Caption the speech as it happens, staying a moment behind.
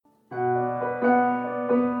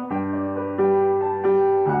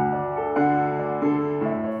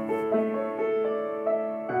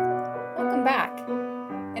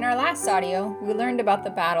audio, we learned about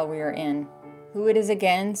the battle we are in, who it is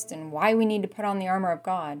against, and why we need to put on the armor of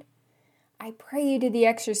God. I pray you did the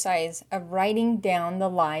exercise of writing down the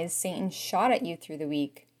lies Satan shot at you through the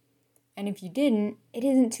week. And if you didn't, it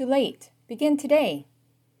isn't too late. Begin today.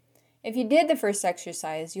 If you did the first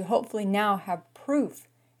exercise, you hopefully now have proof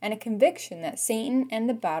and a conviction that Satan and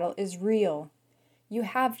the battle is real. You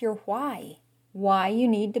have your why you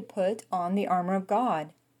need to put on the armor of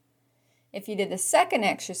God. If you did the second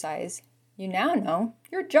exercise, you now know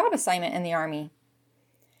your job assignment in the army.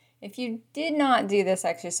 If you did not do this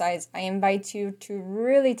exercise, I invite you to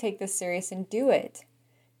really take this serious and do it.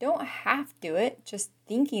 Don't half do it, just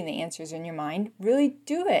thinking the answers in your mind. Really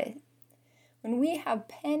do it. When we have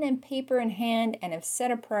pen and paper in hand and have said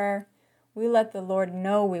a prayer, we let the Lord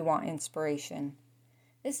know we want inspiration.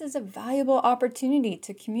 This is a valuable opportunity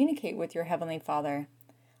to communicate with your Heavenly Father.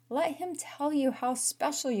 Let Him tell you how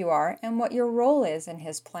special you are and what your role is in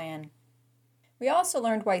His plan. We also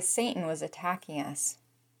learned why Satan was attacking us.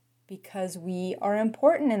 Because we are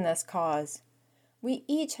important in this cause. We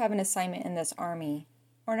each have an assignment in this army,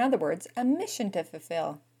 or in other words, a mission to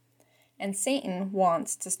fulfill. And Satan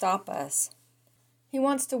wants to stop us. He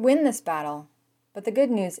wants to win this battle. But the good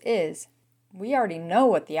news is, we already know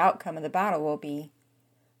what the outcome of the battle will be.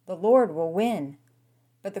 The Lord will win.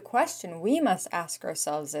 But the question we must ask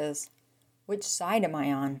ourselves is, which side am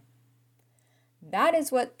I on? That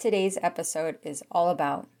is what today's episode is all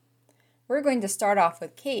about. We're going to start off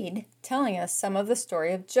with Cade telling us some of the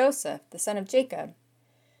story of Joseph, the son of Jacob.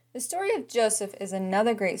 The story of Joseph is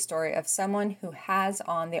another great story of someone who has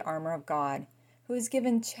on the armor of God, who is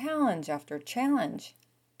given challenge after challenge,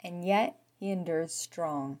 and yet he endures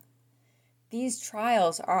strong. These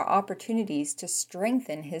trials are opportunities to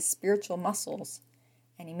strengthen his spiritual muscles,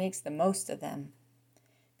 and he makes the most of them.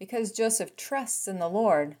 Because Joseph trusts in the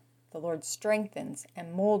Lord strengthens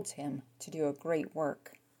and molds him to do a great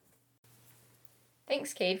work.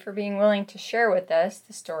 Thanks, Cade, for being willing to share with us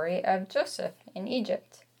the story of Joseph in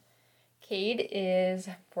Egypt. Cade is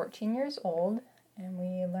 14 years old, and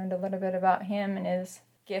we learned a little bit about him and his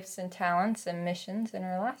gifts and talents and missions in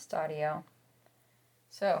our last audio.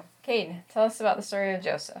 So, Cade, tell us about the story of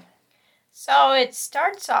Joseph. So it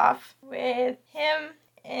starts off with him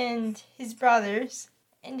and his brothers,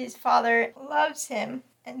 and his father loves him,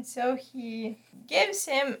 and so he gives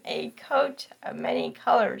him a coat of many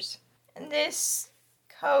colors. And this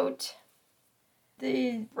coat,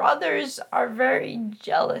 the brothers are very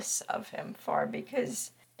jealous of him for,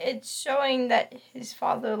 because it's showing that his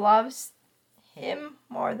father loves him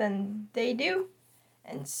more than they do,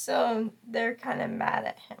 and so they're kind of mad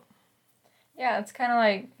at him. Yeah, it's kind of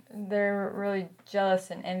like they're really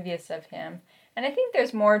jealous and envious of him. And I think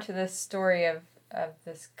there's more to this story of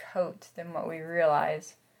this coat than what we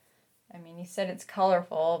realize. I mean, he said it's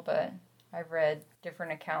colorful, but I've read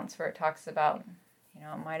different accounts where it talks about,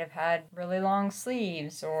 it might have had really long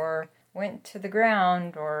sleeves or went to the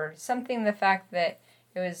ground or something, the fact that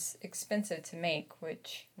it was expensive to make,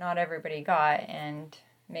 which not everybody got, and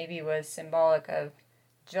maybe was symbolic of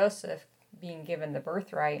Joseph being given the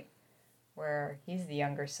birthright, where he's the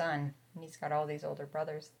younger son, and he's got all these older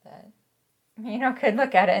brothers that, could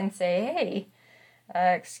look at it and say, hey,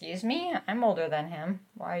 excuse me, I'm older than him.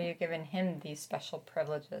 Why are you giving him these special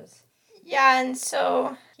privileges? Yeah, and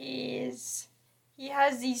so he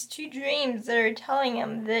has these two dreams that are telling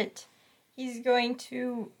him that he's going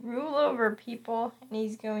to rule over people and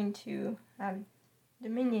he's going to have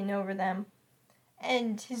dominion over them.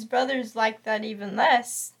 And his brothers like that even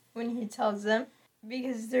less when he tells them,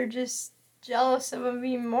 because they're just jealous of him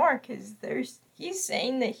even more, because he's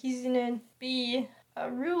saying that he's going to be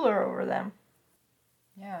a ruler over them.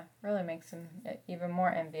 Yeah, really makes them even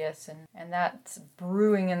more envious, and that's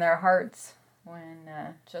brewing in their hearts when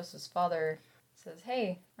Joseph's father says,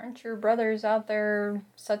 hey, aren't your brothers out there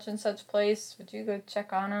such and such place? Would you go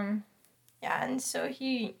check on them? Yeah, and so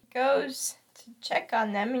he goes to check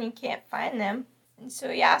on them, and he can't find them. And so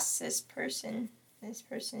he asks this person. This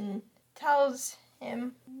person tells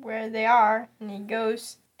him where they are, and he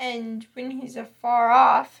goes. And when he's afar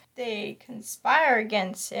off, they conspire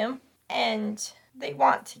against him, and they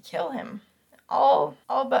want to kill him. All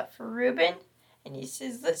but for Reuben. And he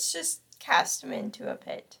says, let's just cast him into a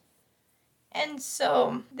pit. And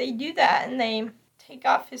so they do that, and they take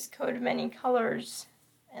off his coat of many colors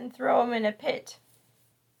and throw him in a pit.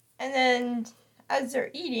 And then as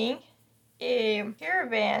they're eating, a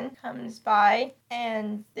caravan comes by,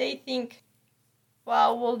 and they think,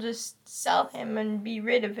 well, we'll just sell him and be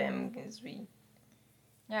rid of him, because we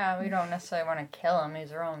don't necessarily want to kill him.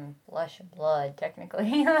 He's our own flesh and blood,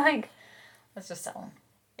 technically. Let's just sell him.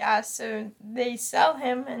 Yeah, so they sell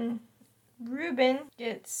him, and Reuben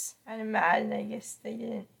gets kind of mad, and I guess they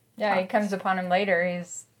didn't. Yeah, he comes upon him later.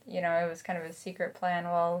 He's, it was kind of a secret plan.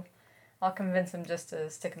 Well, I'll convince him just to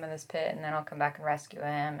stick him in this pit, and then I'll come back and rescue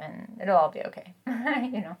him, and it'll all be okay.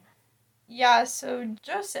 Yeah, so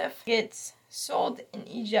Joseph gets sold in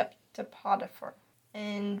Egypt to Potiphar.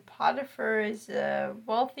 And Potiphar is a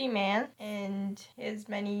wealthy man, and he has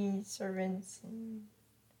many servants.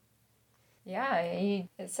 Yeah,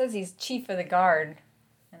 it says he's chief of the guard,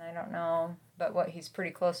 and I don't know, but he's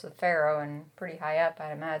pretty close with Pharaoh and pretty high up,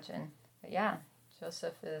 I'd imagine. But yeah,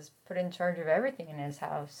 Joseph is put in charge of everything in his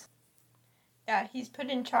house. Yeah, he's put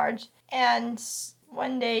in charge, and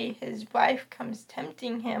one day his wife comes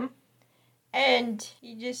tempting him, and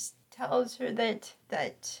he just tells her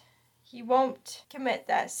that he won't commit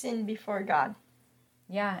that sin before God.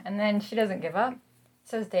 Yeah, and then she doesn't give up. It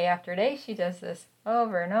says day after day she does this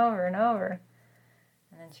over and over and over.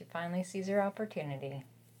 And then she finally sees her opportunity.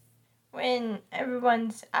 When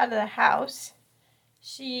everyone's out of the house,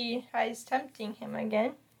 she tries tempting him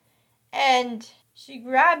again, and she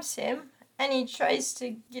grabs him, and he tries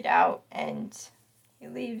to get out, and he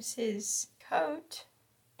leaves his coat,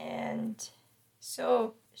 and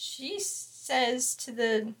so she says to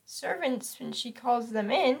the servants when she calls them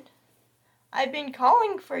in, "I've been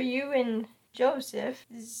calling for you, and Joseph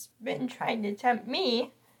has been trying to tempt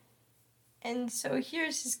me, and so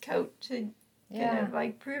here's his coat to kind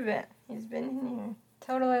of prove it. He's been in here."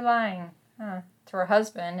 Totally lying to her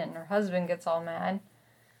husband, and her husband gets all mad.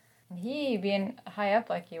 And he, being high up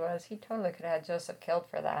like he was, he totally could have had Joseph killed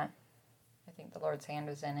for that. I think the Lord's hand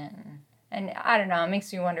was in it. And I don't know, it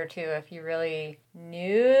makes me wonder, too, if he really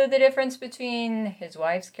knew the difference between his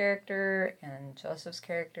wife's character and Joseph's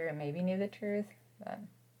character and maybe knew the truth. But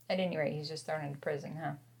at any rate, he's just thrown into prison,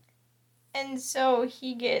 And so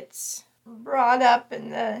he gets brought up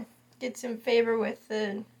and gets in favor with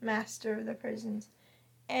the master of the prisons.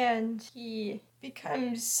 And he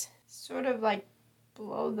becomes sort of like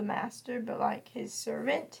below the master, but like his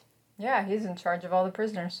servant. Yeah, he's in charge of all the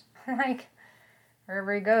prisoners.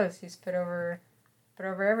 Wherever he goes, he's put over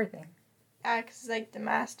everything. Acts like the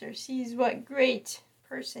master, sees what great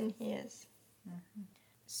person he is. Mm-hmm.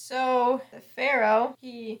 So the Pharaoh,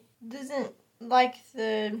 he doesn't like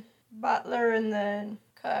the butler and the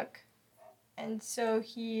cook, and so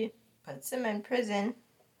he puts them in prison,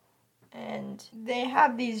 and they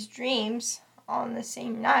have these dreams on the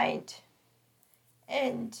same night,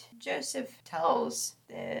 and Joseph tells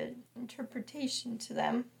the interpretation to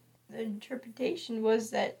them. The interpretation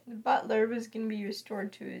was that the butler was going to be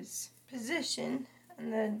restored to his position,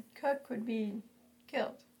 and the cook would be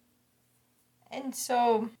killed. And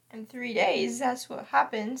so, in 3 days, that's what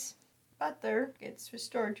happens. Butler gets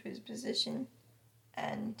restored to his position,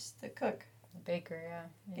 and the cook, the baker,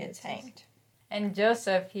 gets hanged. And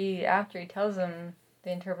Joseph, after he tells him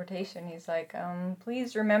the interpretation, he's like,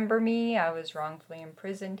 please remember me. I was wrongfully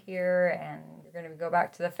imprisoned here, and you're going to go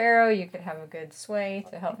back to the Pharaoh. You could have a good sway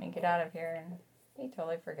to help me get out of here. And he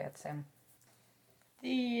totally forgets him.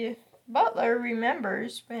 The butler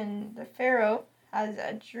remembers when the Pharaoh has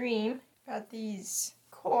a dream about these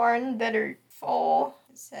corn that are full,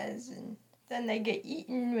 it says, and then they get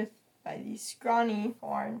eaten by these scrawny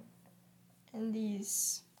corn, and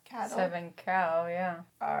these cattle 7 cow,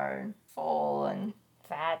 are full and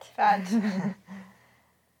fat.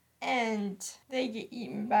 And they get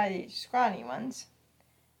eaten by these scrawny ones.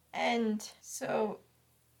 And so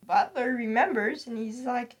Butler remembers, and he's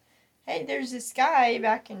like, hey, there's this guy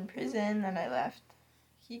back in prison that I left.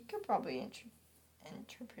 He could probably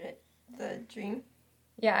interpret the dream.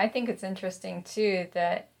 Yeah, I think it's interesting, too,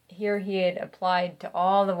 that here he had applied to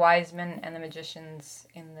all the wise men and the magicians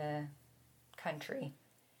in the country.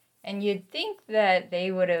 And you'd think that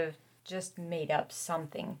they would have just made up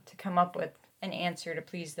something to come up with an answer to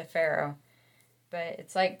please the Pharaoh. But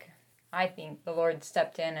it's like, I think the Lord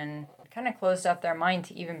stepped in and kind of closed up their mind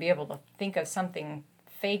to even be able to think of something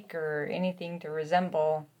fake or anything to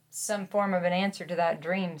resemble some form of an answer to that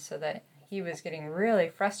dream, so that he was getting really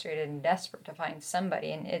frustrated and desperate to find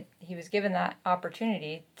somebody. And he was given that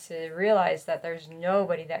opportunity to realize that there's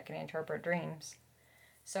nobody that can interpret dreams.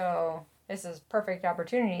 So this is perfect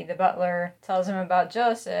opportunity. The butler tells him about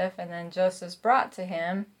Joseph, and then Joseph's brought to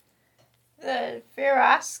him. The Pharaoh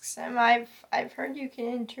asks him, I've heard you can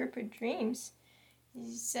interpret dreams. He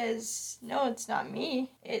says, no, it's not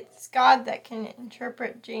me. It's God that can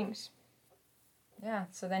interpret dreams. Yeah,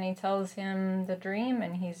 so then he tells him the dream,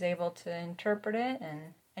 and he's able to interpret it,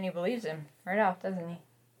 and he believes him right off, doesn't he?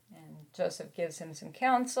 And Joseph gives him some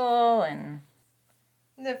counsel, and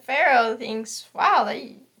the Pharaoh thinks, wow,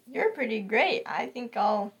 you're pretty great. I think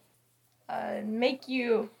I'll make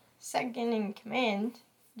you second in command,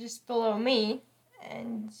 just below me,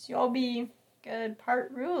 and you'll be good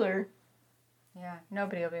part ruler. Yeah,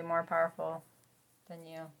 nobody will be more powerful than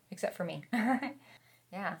you, except for me.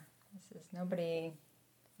 Yeah, nobody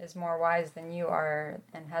is more wise than you are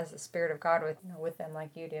and has the Spirit of God with them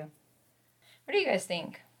like you do. What do you guys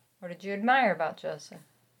think? What did you admire about Joseph?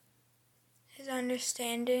 His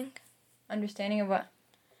understanding. Understanding of what?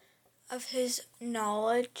 Of his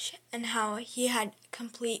knowledge and how he had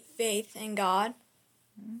complete faith in God.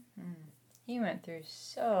 Mm-hmm. He went through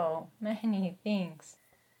so many things.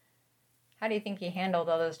 How do you think he handled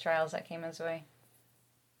all those trials that came his way?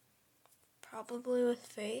 Probably with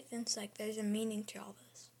faith. And it's like there's a meaning to all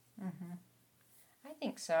this. Mm-hmm. I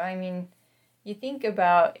think so. I mean, you think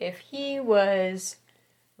about if he was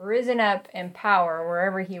risen up in power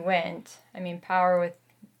wherever he went. I mean, power with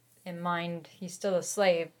in mind, he's still a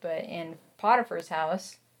slave, but in Potiphar's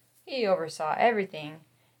house, he oversaw everything.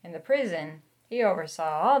 In the prison, he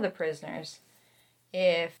oversaw all the prisoners.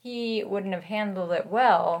 If he wouldn't have handled it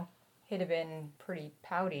well, he'd have been pretty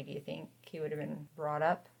pouty, do you think? He would have been brought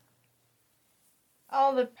up?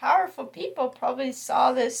 All the powerful people probably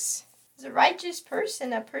saw this as a righteous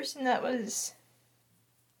person, a person that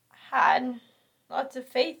had lots of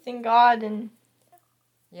faith in God. And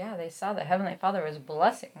yeah, they saw that Heavenly Father was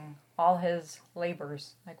blessing all his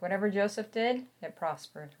labors. Like whatever Joseph did, it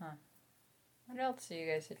prospered, huh? What else do you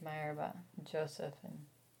guys admire about Joseph?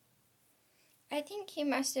 I think he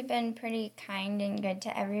must have been pretty kind and good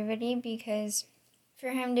to everybody, because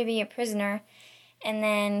for him to be a prisoner and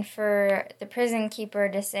then for the prison keeper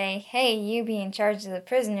to say, hey, you be in charge of the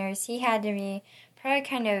prisoners, he had to be probably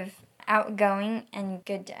kind of outgoing and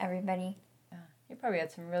good to everybody. Yeah, he probably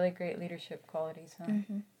had some really great leadership qualities, huh?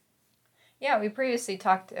 Mm-hmm. Yeah, we previously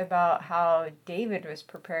talked about how David was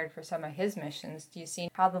prepared for some of his missions. Do you see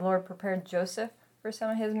how the Lord prepared Joseph for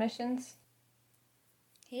some of his missions?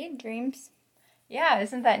 He had dreams. Yeah,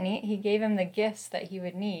 isn't that neat? He gave him the gifts that he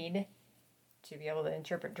would need to be able to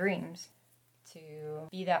interpret dreams, to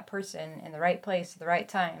be that person in the right place at the right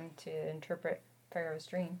time to interpret Pharaoh's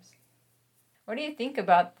dreams. What do you think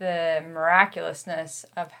about the miraculousness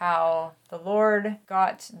of how the Lord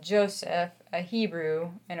got Joseph, a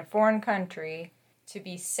Hebrew, in a foreign country, to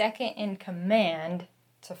be second in command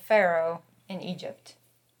to Pharaoh in Egypt,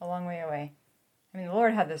 a long way away? I mean, the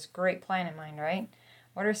Lord had this great plan in mind, right?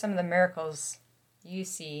 What are some of the miracles you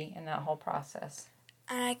see in that whole process?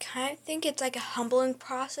 And I kind of think it's like a humbling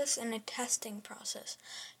process and a testing process.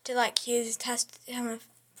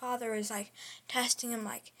 Father was like testing him,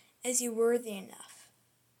 like, is he worthy enough?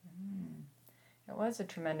 It was a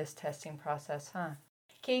tremendous testing process, huh?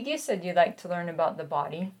 Kate, you said you'd like to learn about the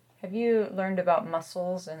body. Have you learned about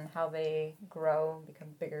muscles and how they grow, become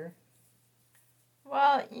bigger?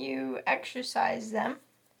 Well, you exercise them,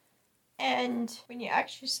 and when you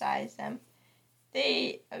exercise them,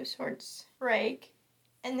 they of sorts break,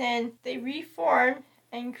 and then they reform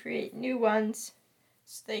and create new ones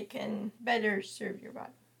so they can better serve your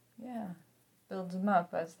body. Yeah, builds them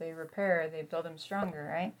up as they repair, they build them stronger,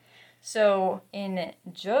 right? So in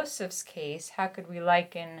Joseph's case, how could we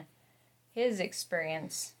liken his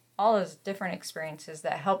experience, all his different experiences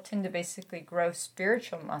that helped him to basically grow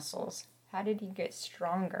spiritual muscles? How did he get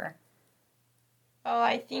stronger? Well,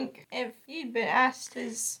 I think if he'd been asked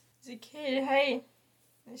as a kid, hey,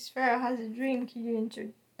 this Pharaoh has a dream, can you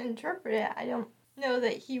interpret it? I don't know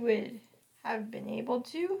that he would have been able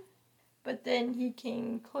to, but then he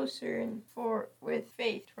came closer with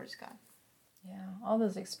faith towards God. Yeah, all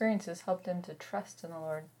those experiences helped him to trust in the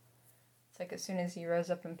Lord. It's like as soon as he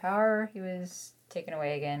rose up in power, he was taken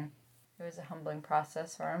away again. It was a humbling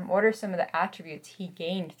process for him. What are some of the attributes he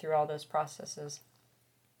gained through all those processes?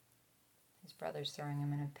 His brothers throwing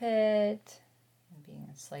him in a pit, and being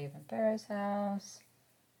a slave in Pharaoh's house.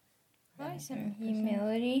 Probably some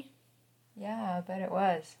humility. Yeah, I bet it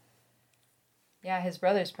was. Yeah, his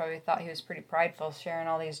brothers probably thought he was pretty prideful, sharing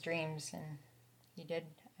all these dreams, and he did,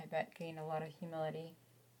 I bet, gain a lot of humility.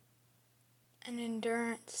 And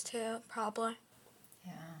endurance, too, probably.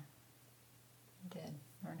 Yeah, he did.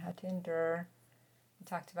 Learn how to endure. He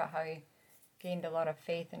talked about how he gained a lot of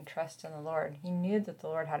faith and trust in the Lord. He knew that the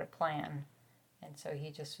Lord had a plan, and so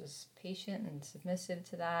he just was patient and submissive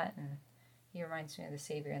to that, and he reminds me of the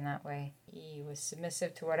Savior in that way. He was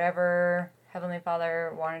submissive to whatever Heavenly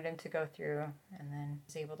Father wanted him to go through, and then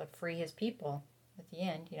was able to free his people. At the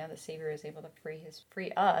end, the Savior was able to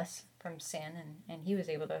free us from sin, and he was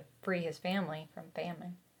able to free his family from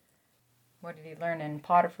famine. What did he learn in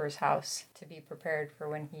Potiphar's house to be prepared for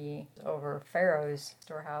when he was over Pharaoh's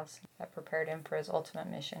storehouse? That prepared him for his ultimate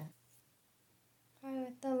mission. Probably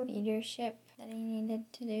with the leadership that he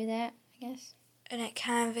needed to do that, I guess. And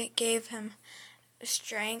it gave him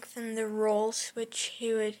strength in the roles which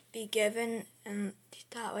he would be given, and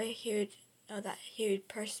that way he would know that he would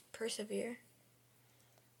persevere.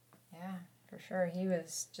 Yeah, for sure. He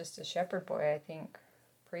was just a shepherd boy, I think,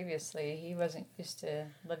 previously. He wasn't used to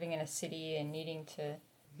living in a city and needing to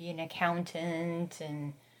be an accountant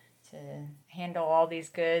and to handle all these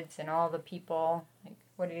goods and all the people. Like,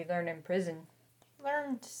 what did he learn in prison?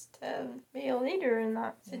 Learned to be a leader in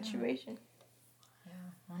that situation. Yeah,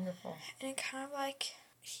 wonderful. And it kind of like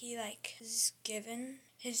he is given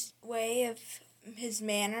his way of his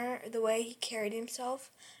manner, the way he carried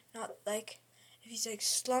himself, not like if he's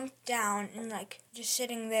slumped down and just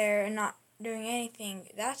sitting there and not doing anything,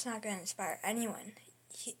 that's not going to inspire anyone.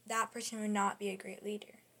 That person would not be a great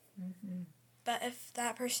leader. Mm-hmm. But if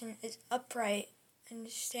that person is upright and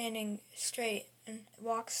standing straight and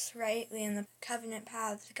walks rightly in the covenant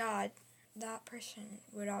paths of God, that person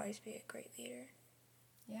would always be a great leader.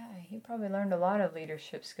 Yeah, he probably learned a lot of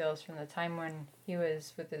leadership skills from the time when he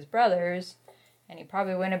was with his brothers, and he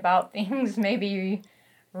probably went about things maybe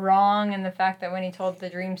wrong in the fact that when he told the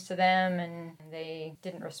dreams to them and they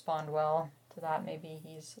didn't respond well to that, maybe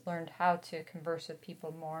he's learned how to converse with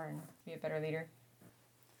people more and be a better leader.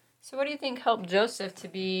 So what do you think helped Joseph to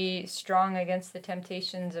be strong against the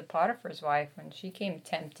temptations of Potiphar's wife when she came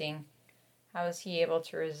tempting? How was he able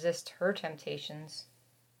to resist her temptations?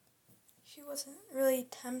 She wasn't really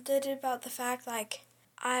tempted about the fact, I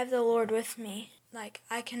have the Lord with me.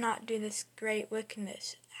 I cannot do this great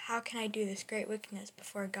wickedness. How can I do this great wickedness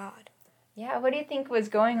before God? Yeah, what do you think was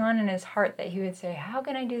going on in his heart that he would say, how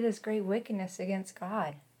can I do this great wickedness against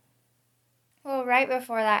God? Well, right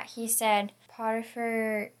before that, he said,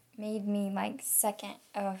 Potiphar made me second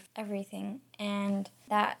of everything, and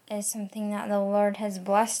that is something that the Lord has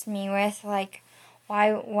blessed me with.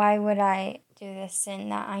 Why would I do this sin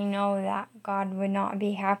that I know that God would not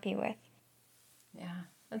be happy with? Yeah,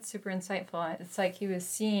 that's super insightful. It's like he was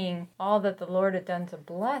seeing all that the Lord had done to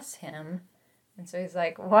bless him, and so he's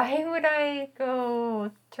like, why would I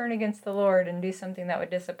go turn against the Lord and do something that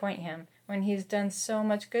would disappoint him when he's done so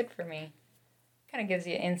much good for me? Kind of gives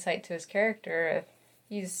you insight to his character. If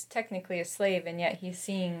he's technically a slave, and yet he's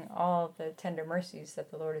seeing all the tender mercies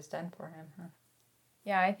that the Lord has done for him. Huh?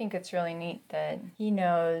 Yeah, I think it's really neat that he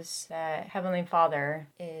knows that Heavenly Father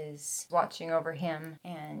is watching over him,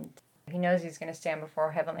 and he knows he's going to stand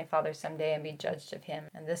before Heavenly Father someday and be judged of him.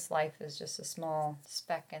 And this life is just a small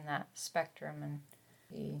speck in that spectrum, and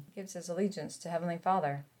he gives his allegiance to Heavenly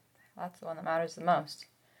Father. That's the one that matters the most.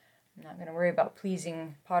 I'm not going to worry about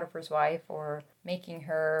pleasing Potiphar's wife or making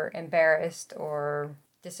her embarrassed or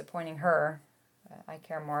disappointing her. I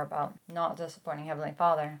care more about not disappointing Heavenly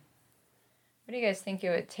Father. What do you guys think it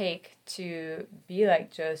would take to be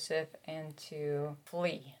like Joseph and to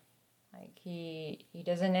flee? He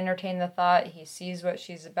doesn't entertain the thought, he sees what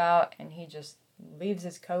she's about, and he just leaves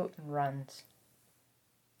his coat and runs.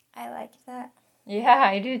 I like that. Yeah,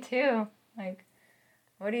 I do too.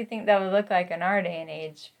 What do you think that would look like in our day and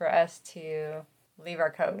age for us to leave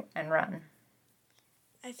our coat and run?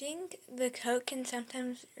 I think the coat can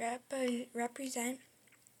sometimes represent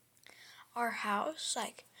our house.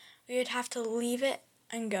 We would have to leave it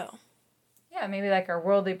and go. Yeah, maybe our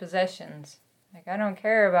worldly possessions. I don't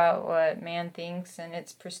care about what man thinks and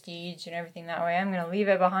its prestige and everything that way. I'm going to leave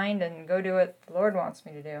it behind and go do what the Lord wants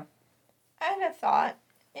me to do. I had a thought.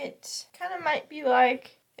 It kind of might be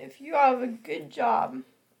like if you have a good job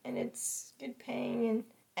and it's good paying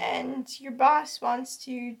and your boss wants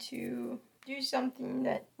you to do something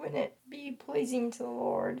that wouldn't be pleasing to the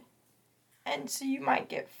Lord, and so you might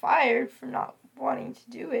get fired for not wanting to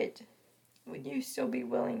do it. Would you still be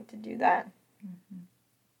willing to do that? Mm-hmm.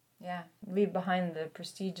 Yeah, leave behind the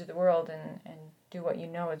prestige of the world and do what you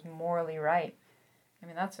know is morally right. I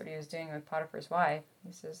mean, that's what he was doing with Potiphar's wife.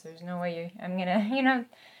 He says, there's no way I'm going to,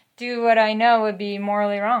 do what I know would be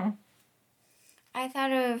morally wrong. I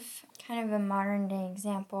thought of kind of a modern day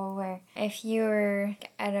example where if you were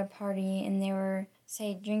at a party and they were,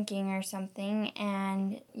 say, drinking or something,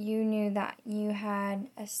 and you knew that you had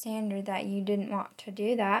a standard that you didn't want to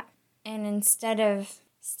do that, and instead of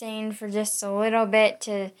staying for just a little bit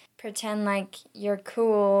to pretend like you're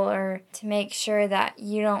cool or to make sure that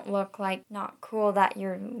you don't look like not cool that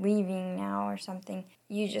you're leaving now or something,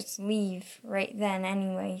 you just leave right then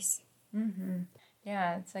anyways. Mm-hmm.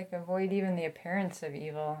 Yeah, it's avoid even the appearance of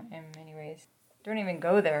evil in many ways. Don't even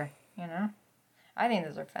go there, I think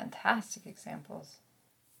those are fantastic examples.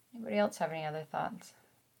 Anybody else have any other thoughts?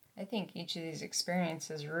 I think each of these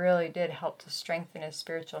experiences really did help to strengthen his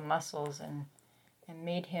spiritual muscles and and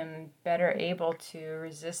made him better able to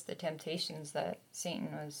resist the temptations that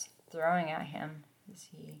Satan was throwing at him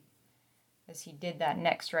as he did that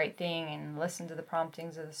next right thing and listened to the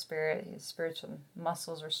promptings of the Spirit. His spiritual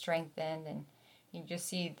muscles were strengthened, and you just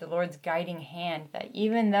see the Lord's guiding hand, that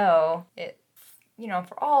even though it,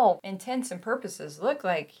 for all intents and purposes, looked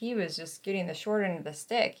like he was just getting the short end of the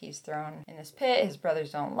stick. He's thrown in this pit. His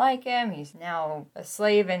brothers don't like him. He's now a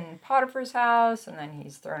slave in Potiphar's house, and then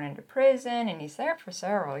he's thrown into prison, and he's there for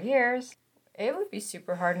several years. It would be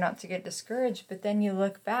super hard not to get discouraged, but then you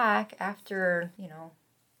look back after,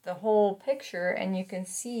 the whole picture, and you can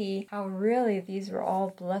see how really these were all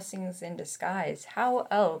blessings in disguise. How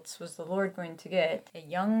else was the Lord going to get a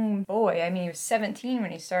young boy, he was 17 when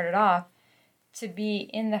he started off, to be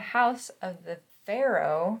in the house of the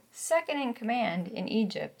Pharaoh, second in command in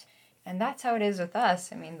Egypt? And that's how it is with us.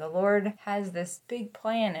 The Lord has this big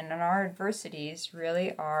plan, and in our adversities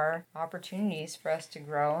really are opportunities for us to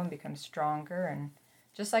grow and become stronger. And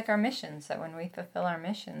just like our missions, that when we fulfill our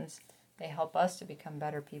missions, they help us to become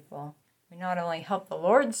better people. We not only help the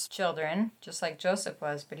Lord's children, just like Joseph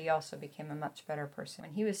was, but he also became a much better person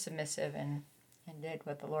when he was submissive and did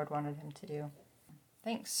what the Lord wanted him to do.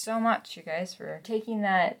 Thanks so much, you guys, for taking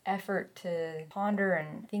that effort to ponder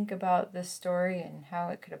and think about this story and how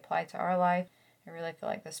it could apply to our life. I really feel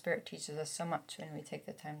like the Spirit teaches us so much when we take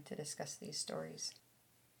the time to discuss these stories.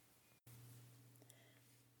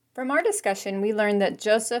 From our discussion, we learned that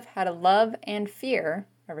Joseph had a love and fear,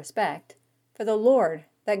 a respect, for the Lord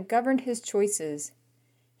that governed his choices.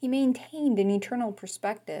 He maintained an eternal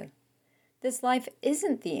perspective. This life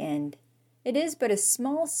isn't the end. It is but a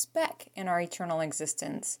small speck in our eternal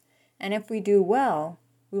existence, and if we do well,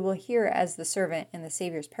 we will hear as the servant in the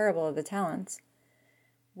Savior's parable of the talents.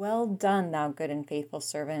 Well done, thou good and faithful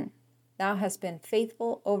servant. Thou hast been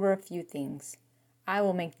faithful over a few things. I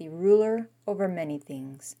will make thee ruler over many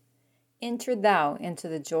things. Enter thou into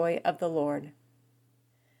the joy of the Lord.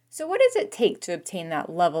 So what does it take to obtain that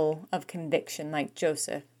level of conviction like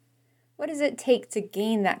Joseph? What does it take to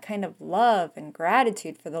gain that kind of love and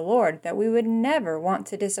gratitude for the Lord that we would never want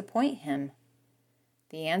to disappoint him?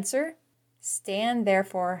 The answer? Stand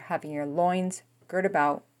therefore, having your loins girt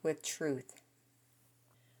about with truth.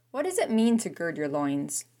 What does it mean to gird your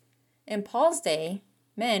loins? In Paul's day,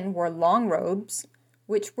 men wore long robes,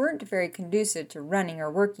 which weren't very conducive to running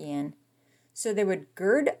or working in. So they would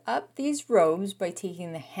gird up these robes by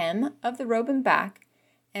taking the hem of the robe and back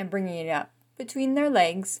and bringing it up between their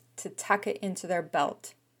legs to tuck it into their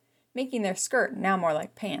belt, making their skirt now more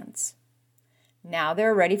like pants. Now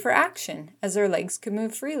they're ready for action, as their legs could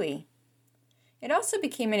move freely. It also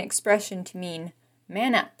became an expression to mean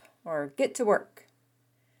man up or get to work.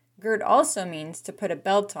 Gird also means to put a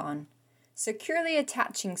belt on, securely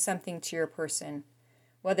attaching something to your person,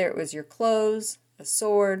 whether it was your clothes, a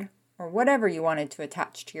sword, or whatever you wanted to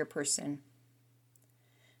attach to your person.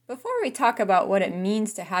 Before we talk about what it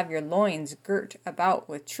means to have your loins girt about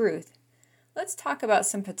with truth, let's talk about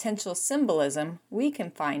some potential symbolism we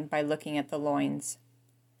can find by looking at the loins.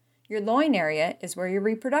 Your loin area is where your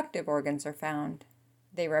reproductive organs are found.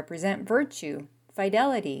 They represent virtue,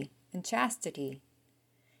 fidelity, and chastity.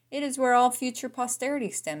 It is where all future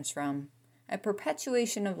posterity stems from, a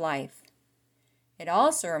perpetuation of life. It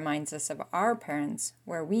also reminds us of our parents,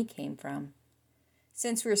 where we came from.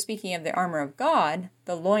 Since we're speaking of the armor of God,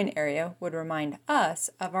 the loin area would remind us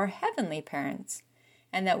of our heavenly parents,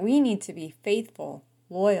 and that we need to be faithful,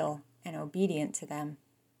 loyal, and obedient to them.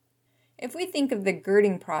 If we think of the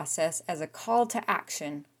girding process as a call to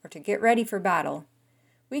action or to get ready for battle,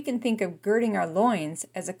 we can think of girding our loins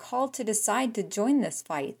as a call to decide to join this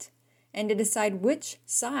fight and to decide which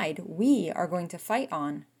side we are going to fight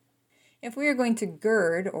on. If we are going to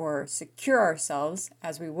gird or secure ourselves,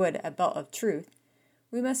 as we would a belt of truth,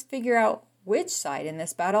 we must figure out which side in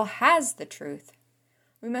this battle has the truth.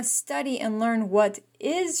 We must study and learn what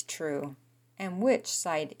is true and which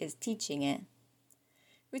side is teaching it.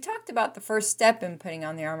 We talked about the first step in putting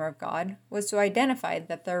on the armor of God was to identify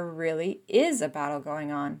that there really is a battle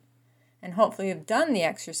going on. And hopefully you've done the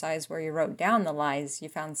exercise where you wrote down the lies you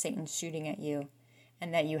found Satan shooting at you,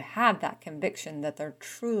 and that you have that conviction that there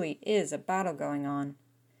truly is a battle going on.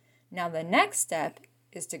 Now the next step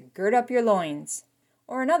is to gird up your loins,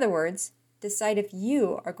 or in other words, decide if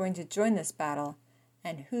you are going to join this battle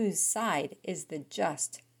and whose side is the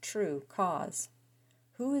just, true cause.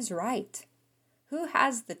 Who is right? Who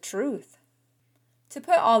has the truth? To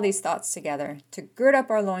put all these thoughts together, to gird up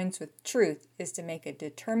our loins with truth is to make a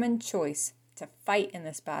determined choice to fight in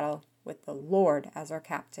this battle with the Lord as our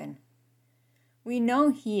captain. We know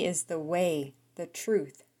He is the way, the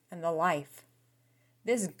truth, and the life.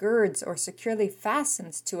 This girds or securely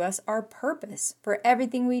fastens to us our purpose for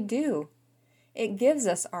everything we do. It gives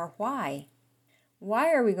us our why.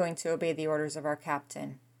 Why are we going to obey the orders of our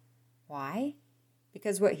captain? Why?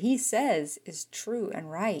 Because what he says is true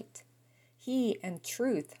and right. He and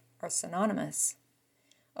truth are synonymous.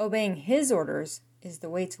 Obeying his orders is the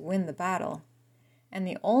way to win the battle, and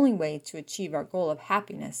the only way to achieve our goal of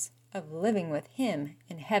happiness, of living with him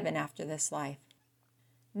in heaven after this life.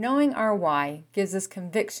 Knowing our why gives us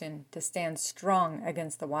conviction to stand strong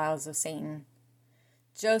against the wiles of Satan.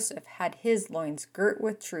 Joseph had his loins girt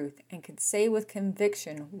with truth and could say with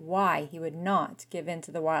conviction why he would not give in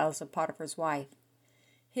to the wiles of Potiphar's wife.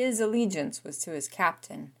 His allegiance was to his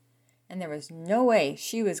captain, and there was no way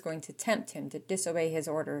she was going to tempt him to disobey his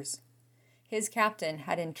orders. His captain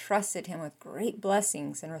had entrusted him with great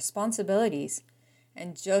blessings and responsibilities,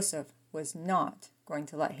 and Joseph was not going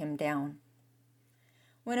to let him down.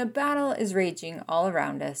 When a battle is raging all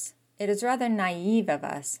around us, it is rather naive of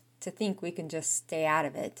us to think we can just stay out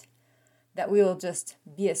of it, that we will just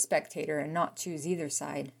be a spectator and not choose either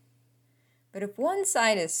side. But if one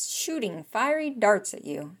side is shooting fiery darts at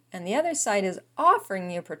you, and the other side is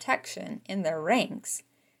offering you protection in their ranks,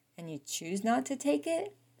 and you choose not to take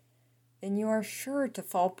it, then you are sure to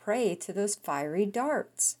fall prey to those fiery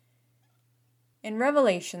darts. In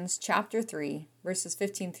Revelations chapter 3, verses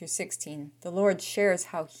 15 through 16, the Lord shares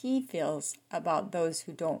how he feels about those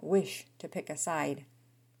who don't wish to pick a side.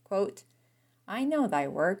 Quote, I know thy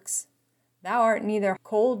works. Thou art neither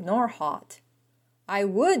cold nor hot. I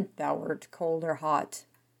would thou wert cold or hot.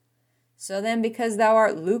 So then, because thou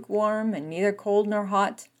art lukewarm and neither cold nor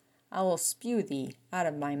hot, I will spew thee out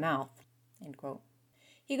of my mouth. End quote.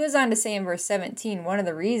 He goes on to say in verse 17, one of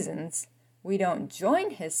the reasons we don't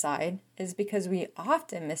join his side is because we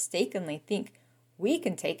often mistakenly think we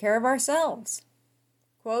can take care of ourselves.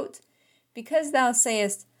 Quote, because thou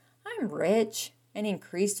sayest, I'm rich and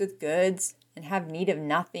increased with goods and have need of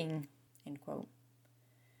nothing. End quote.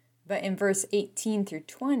 But in verse 18 through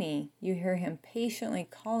 20, you hear him patiently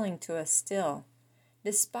calling to us still,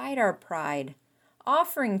 despite our pride,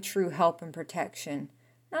 offering true help and protection,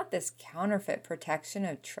 not this counterfeit protection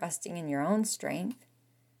of trusting in your own strength.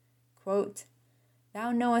 Quote,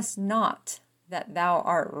 thou knowest not that thou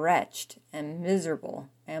art wretched and miserable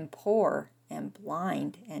and poor and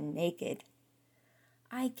blind and naked.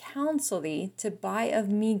 I counsel thee to buy of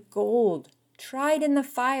me gold, tried in the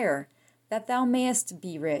fire, that thou mayest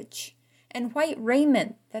be rich, and white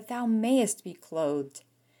raiment, that thou mayest be clothed,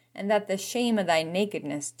 and that the shame of thy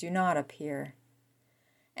nakedness do not appear.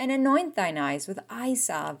 And anoint thine eyes with eye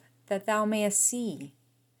salve, that thou mayest see.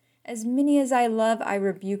 As many as I love, I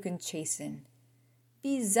rebuke and chasten.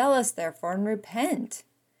 Be zealous, therefore, and repent.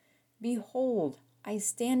 Behold, I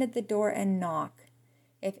stand at the door and knock.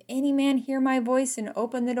 If any man hear my voice and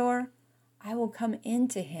open the door, I will come in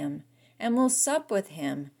to him, and will sup with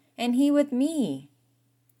him, and he with me.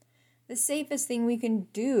 The safest thing we can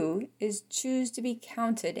do is choose to be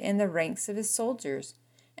counted in the ranks of his soldiers,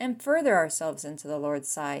 and further ourselves into the Lord's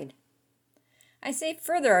side. I say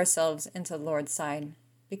further ourselves into the Lord's side,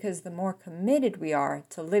 because the more committed we are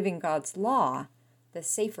to living God's law, the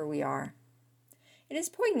safer we are. It is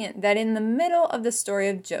poignant that in the middle of the story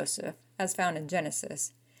of Joseph, as found in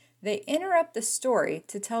Genesis, they interrupt the story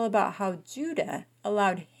to tell about how Judah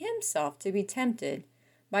allowed himself to be tempted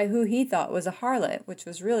by who he thought was a harlot, which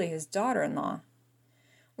was really his daughter-in-law.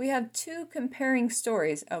 We have two comparing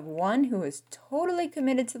stories of one who was totally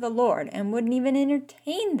committed to the Lord and wouldn't even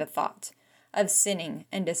entertain the thought of sinning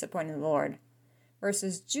and disappointing the Lord,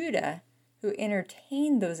 versus Judah, who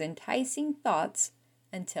entertained those enticing thoughts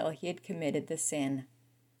until he had committed the sin.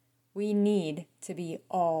 We need to be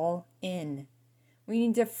all in. We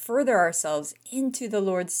need to further ourselves into the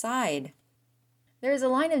Lord's side. There is a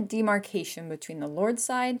line of demarcation between the Lord's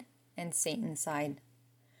side and Satan's side.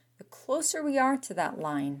 The closer we are to that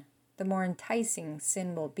line, the more enticing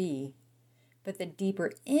sin will be. But the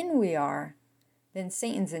deeper in we are, then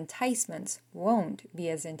Satan's enticements won't be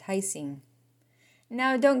as enticing.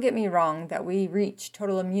 Now, don't get me wrong that we reach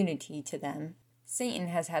total immunity to them. Satan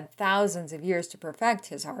has had thousands of years to perfect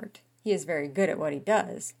his heart. He is very good at what he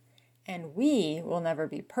does. And we will never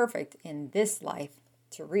be perfect in this life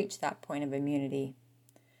to reach that point of immunity.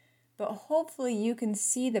 But hopefully you can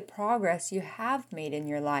see the progress you have made in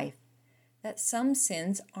your life, that some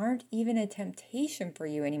sins aren't even a temptation for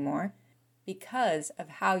you anymore because of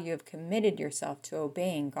how you have committed yourself to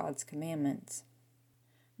obeying God's commandments.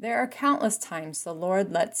 There are countless times the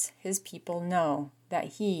Lord lets his people know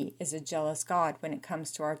that he is a jealous God when it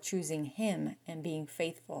comes to our choosing him and being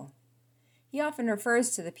faithful. He often refers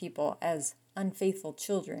to the people as unfaithful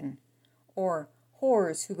children, or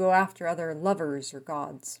whores who go after other lovers or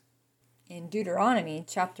gods. In Deuteronomy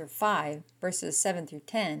chapter 5, verses 7 through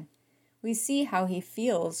 10, we see how he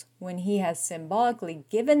feels when he has symbolically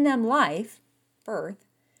given them life, birth,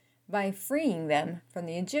 by freeing them from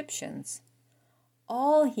the Egyptians.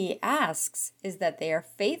 All he asks is that they are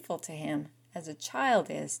faithful to him as a child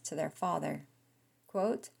is to their father.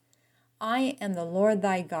 Quote, I am the Lord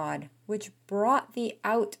thy God, which brought thee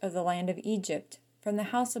out of the land of Egypt, from the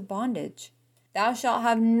house of bondage. Thou shalt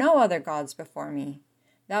have no other gods before me.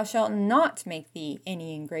 Thou shalt not make thee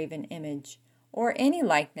any engraven image, or any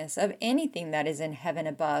likeness of anything that is in heaven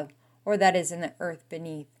above, or that is in the earth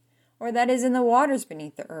beneath, or that is in the waters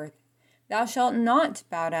beneath the earth. Thou shalt not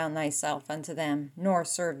bow down thyself unto them, nor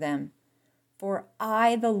serve them. For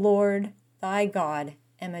I, the Lord thy God,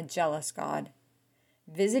 am a jealous God,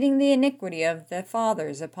 visiting the iniquity of the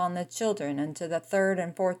fathers upon the children unto the third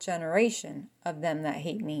and fourth generation of them that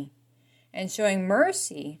hate me, and showing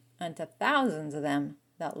mercy unto thousands of them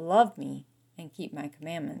that love me and keep my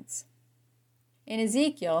commandments. In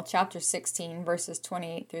Ezekiel chapter 16, verses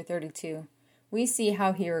 28 through 32, we see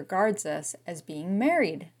how he regards us as being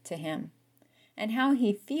married to him, and how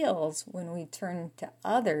he feels when we turn to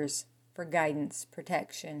others for guidance,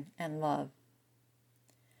 protection, and love.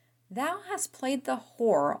 Thou hast played the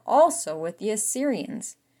whore also with the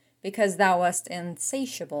Assyrians, because thou wast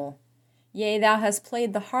insatiable. Yea, thou hast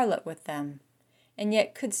played the harlot with them, and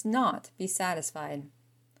yet couldst not be satisfied.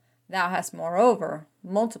 Thou hast moreover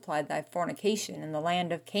multiplied thy fornication in the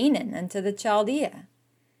land of Canaan unto the Chaldea,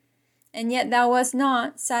 and yet thou wast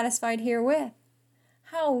not satisfied herewith.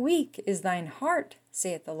 How weak is thine heart,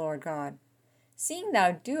 saith the Lord God, seeing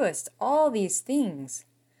thou doest all these things,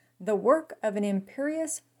 the work of an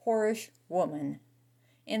imperious whorish woman,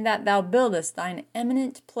 in that thou buildest thine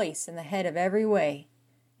eminent place in the head of every way,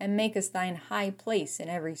 and makest thine high place in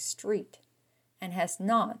every street, and hast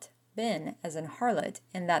not been as an harlot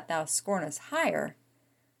in that thou scornest hire,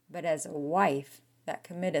 but as a wife that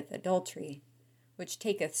committeth adultery, which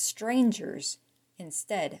taketh strangers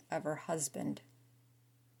instead of her husband.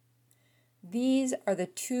 These are the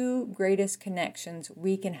two greatest connections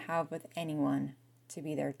we can have with anyone, to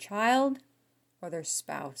be their child or their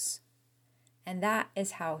spouse. And that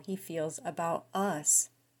is how he feels about us.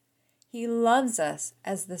 He loves us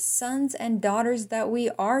as the sons and daughters that we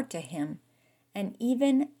are to him, and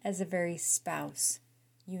even as a very spouse,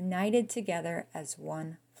 united together as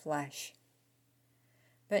one flesh.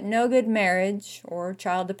 But no good marriage or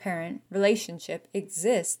child-to-parent relationship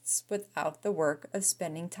exists without the work of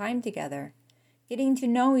spending time together, getting to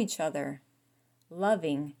know each other,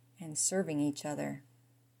 loving and serving each other.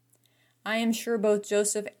 I am sure both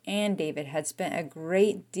Joseph and David had spent a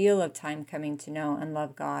great deal of time coming to know and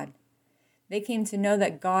love God. They came to know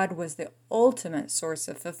that God was the ultimate source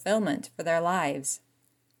of fulfillment for their lives.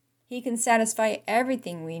 He can satisfy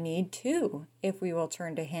everything we need too, if we will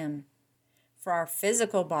turn to him. For our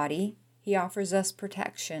physical body, he offers us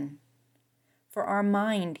protection. For our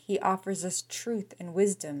mind, he offers us truth and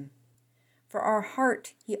wisdom. For our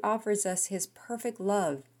heart, he offers us his perfect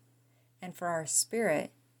love. And for our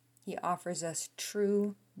spirit, he offers us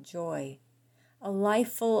true joy, a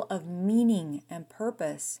life full of meaning and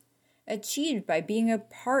purpose, achieved by being a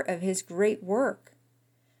part of his great work.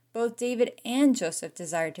 Both David and Joseph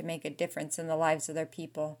desired to make a difference in the lives of their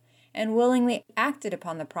people, and willingly acted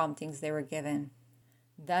upon the promptings they were given.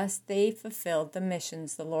 Thus they fulfilled the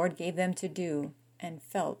missions the Lord gave them to do, and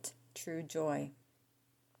felt true joy.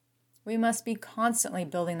 We must be constantly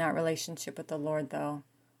building that relationship with the Lord, though,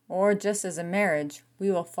 or just as a marriage,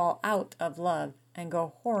 we will fall out of love and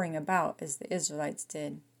go whoring about as the Israelites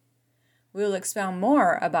did. We will expound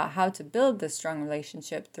more about how to build this strong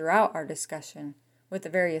relationship throughout our discussion with the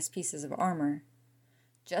various pieces of armor.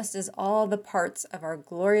 Just as all the parts of our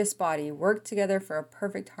glorious body work together for a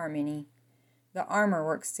perfect harmony, the armor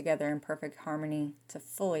works together in perfect harmony to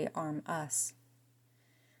fully arm us.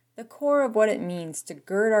 The core of what it means to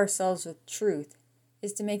gird ourselves with truth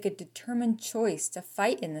is to make a determined choice to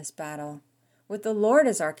fight in this battle, with the Lord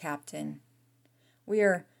as our captain. We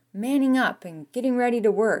are manning up and getting ready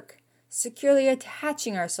to work, securely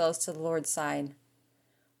attaching ourselves to the Lord's side.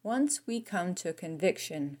 Once we come to a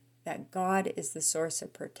conviction that God is the source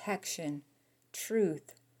of protection,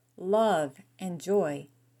 truth, love, and joy,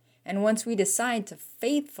 and once we decide to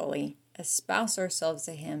faithfully espouse ourselves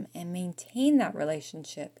to him and maintain that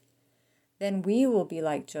relationship, then we will be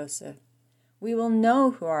like Joseph. We will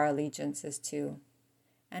know who our allegiance is to,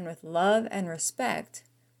 and with love and respect,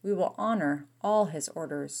 we will honor all his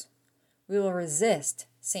orders. We will resist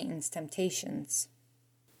Satan's temptations.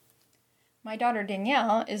 My daughter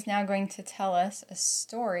Danielle is now going to tell us a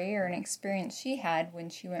story or an experience she had when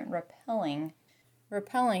she went rappelling.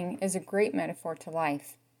 Rappelling is a great metaphor to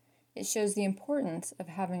life. It shows the importance of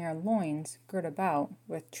having our loins girt about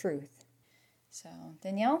with truth. So,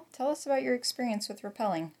 Danielle, tell us about your experience with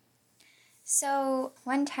rappelling. So,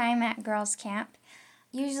 one time at girls' camp,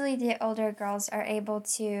 usually the older girls are able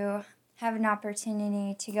to have an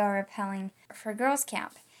opportunity to go rappelling for girls'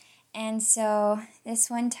 camp. And so this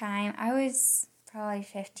one time, I was probably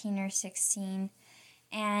 15 or 16,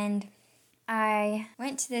 and I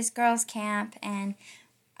went to this girls' camp, and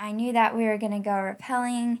I knew that we were going to go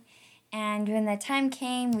rappelling. And when the time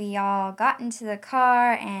came, we all got into the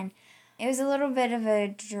car, and it was a little bit of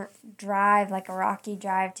a drive, like a rocky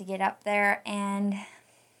drive to get up there. And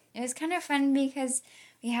it was kind of fun because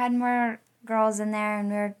we had more girls in there, and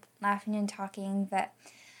we were laughing and talking, but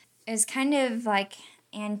it was kind of like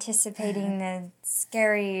anticipating the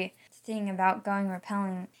scary thing about going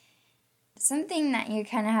rappelling. Something that you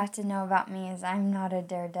kind of have to know about me is I'm not a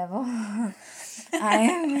daredevil.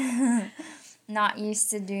 I'm not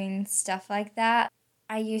used to doing stuff like that.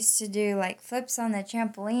 I used to do like flips on the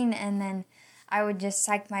trampoline, and then I would just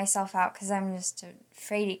psych myself out because I'm just a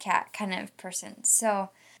fraidy cat kind of person. So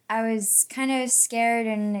I was kind of scared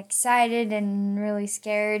and excited and really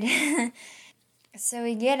scared. So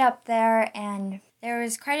we get up there, and there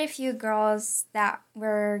was quite a few girls that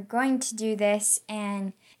were going to do this,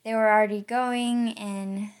 and they were already going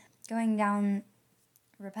down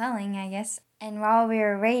rappelling, I guess. And while we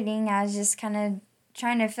were waiting, I was just kind of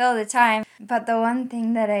trying to fill the time. But the one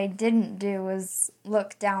thing that I didn't do was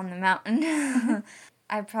look down the mountain.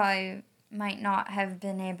 I probably might not have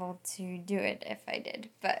been able to do it if I did.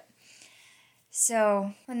 But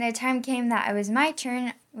so when the time came that it was my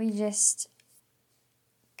turn, we just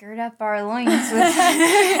gird up our loins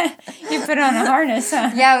with... You put on a harness, huh?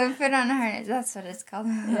 Yeah, we put on a harness. That's what it's called.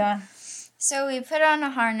 Yeah. So we put on a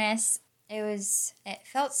harness. It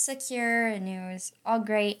felt secure, and it was all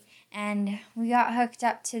great. And we got hooked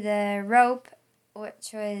up to the rope, which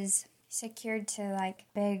was secured to like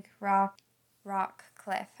big rock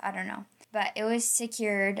cliff. I don't know. But it was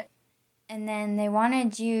secured. And then they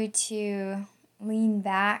wanted you to lean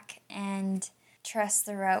back and trust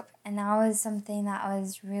the rope, and that was something that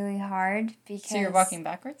was really hard because... So you're walking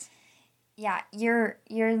backwards? Yeah, you're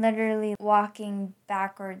literally walking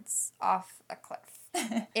backwards off a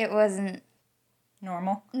cliff. It wasn't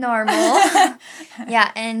normal.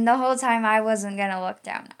 Yeah, and the whole time I wasn't going to look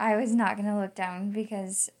down. I was not going to look down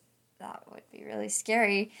because that would be really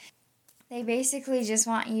scary. They basically just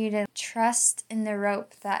want you to trust in the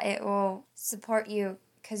rope that it will support you,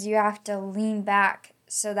 because you have to lean back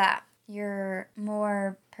so that you're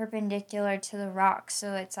more perpendicular to the rock,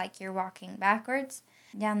 so it's like you're walking backwards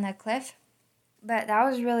down the cliff. But that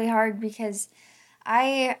was really hard because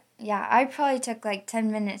I probably took like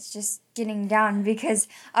 10 minutes just getting down, because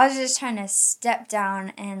I was just trying to step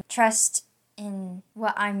down and trust in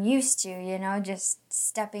what I'm used to, just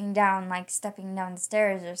stepping down, like stepping down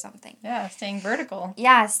stairs or something. Yeah, staying vertical.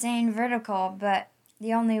 Yeah, staying vertical, but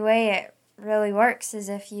the only way it really works is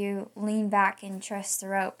if you lean back and trust the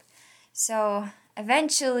rope. So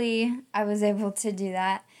eventually I was able to do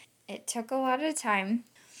that. It took a lot of time,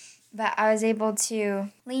 but I was able to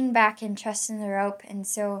lean back and trust in the rope, and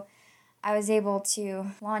so I was able to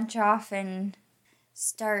launch off and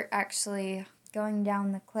start actually going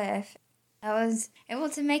down the cliff. I was able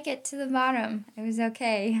to make it to the bottom. It was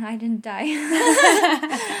okay. I didn't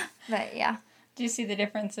die. But yeah. Do you see the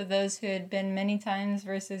difference of those who had been many times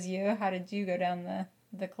versus you? How did you go down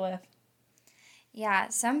the cliff? Yeah,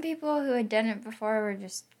 some people who had done it before were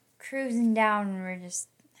just cruising down and were just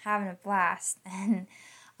having a blast. And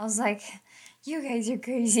I was like, you guys are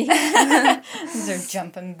crazy. They're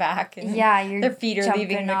jumping back, and their feet are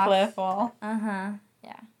leaving the cliff wall.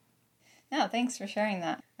 Yeah. No, thanks for sharing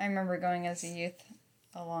that. I remember going as a youth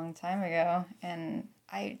a long time ago, and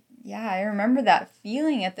I remember that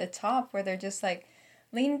feeling at the top where they're just like,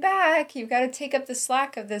 lean back, you've got to take up the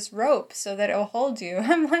slack of this rope so that it'll hold you.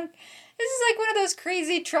 I'm like, this is like one of those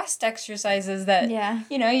crazy trust exercises that,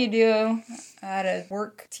 you do at a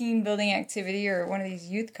work team building activity or one of these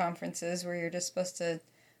youth conferences where you're just supposed to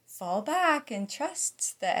fall back and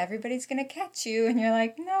trust that everybody's going to catch you. And you're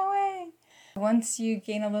like, no way. Once you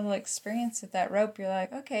gain a little experience with that rope, you're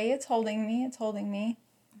like, okay, it's holding me.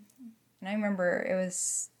 And I remember it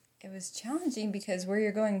was challenging because where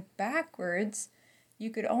you're going backwards, you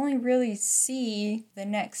could only really see the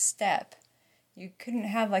next step. You couldn't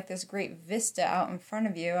have like this great vista out in front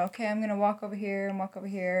of you. Okay, I'm going to walk over here and walk over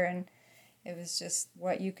here. And It was just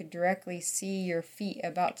what you could directly see your feet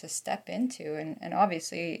about to step into. And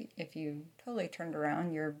obviously, if you totally turned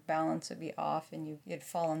around, your balance would be off and you'd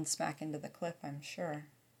fallen smack into the cliff, I'm sure.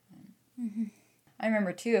 Mm-hmm. I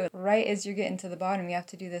remember, too, right as you're getting to the bottom, you have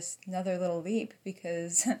to do this another little leap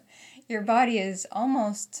because your body is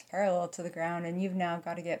almost parallel to the ground and you've now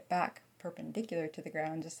got to get back perpendicular to the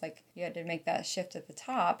ground, just like you had to make that shift at the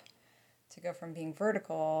top to go from being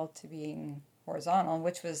vertical to being horizontal,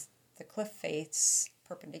 which was the cliff face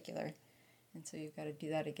perpendicular. And so you've got to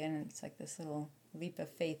do that again, and it's like this little leap of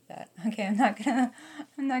faith that, okay, I'm not gonna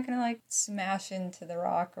like smash into the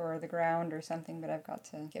rock or the ground or something, but I've got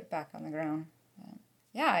to get back on the ground.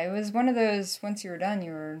 Yeah, it was one of those, once you were done,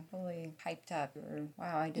 you were totally hyped up. You were,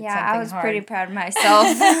 wow, I did something hard. Yeah, I was pretty proud of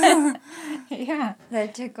myself. Yeah.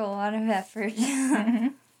 That took a lot of effort. Mm-hmm.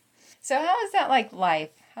 So how is that like life?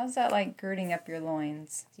 How's that like girding up your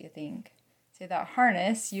loins, do you think? Say that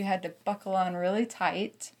harness you had to buckle on really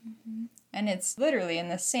tight, and it's literally in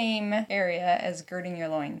the same area as girding your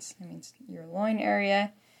loins. I mean, it's your loin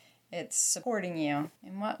area, it's supporting you.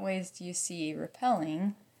 In what ways do you see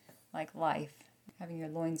rappelling like life? Having your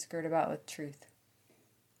loins girt about with truth.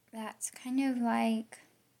 That's kind of like,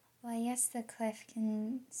 well, I guess the cliff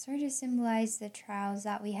can sort of symbolize the trials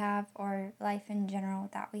that we have, or life in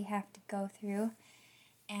general that we have to go through.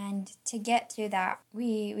 And to get through that,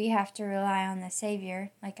 we have to rely on the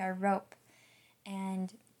Savior, like our rope.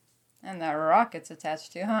 And that rock it's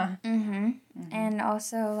attached to, huh? And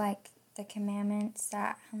also like the commandments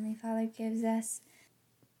that Heavenly Father gives us,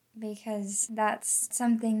 because that's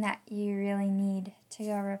something that you really need to go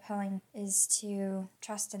rappelling, is to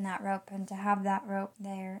trust in that rope and to have that rope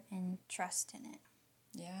there and trust in it.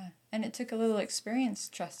 Yeah, and it took a little experience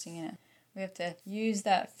trusting in it. We have to use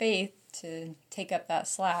that faith to take up that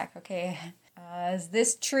slack. Okay, is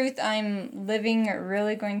this truth I'm living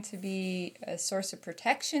really going to be a source of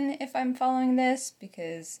protection if I'm following this?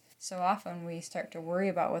 Because so often we start to worry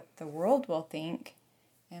about what the world will think,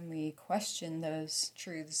 and we question those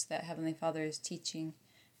truths that Heavenly Father is teaching.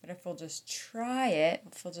 But if we'll just try it,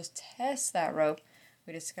 if we'll just test that rope,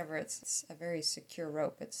 we discover it's a very secure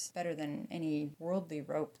rope. It's better than any worldly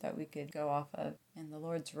rope that we could go off of. And the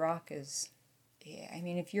Lord's rock is, I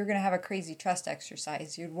mean, if you're going to have a crazy trust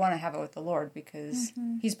exercise, you'd want to have it with the Lord because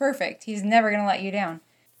He's perfect. He's never going to let you down.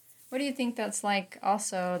 What do you think that's like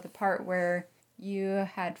also the part where you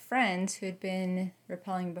had friends who had been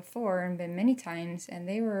rappelling before and been many times, and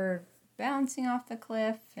they were bouncing off the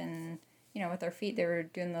cliff and, you know, with their feet they were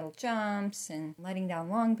doing little jumps and letting down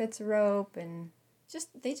long bits of rope, and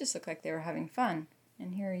they just looked like they were having fun.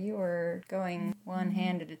 And here you were going one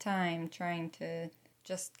hand at a time, trying to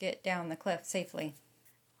just get down the cliff safely.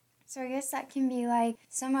 So I guess that can be like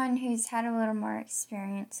someone who's had a little more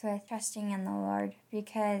experience with trusting in the Lord,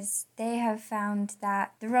 because they have found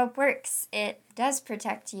that the rope works. It does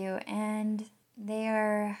protect you, and they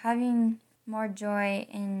are having more joy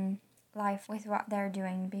in life with what they're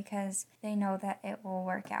doing because they know that it will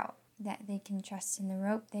work out, that they can trust in the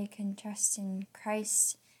rope, they can trust in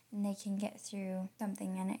Christ, and they can get through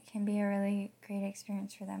something, and it can be a really great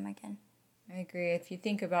experience for them again. I agree. If you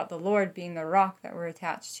think about the Lord being the rock that we're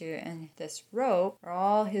attached to, and this rope are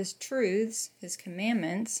all His truths, His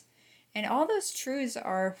commandments, and all those truths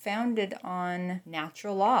are founded on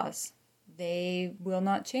natural laws. They will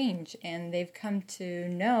not change, and they've come to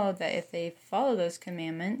know that if they follow those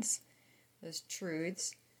commandments, those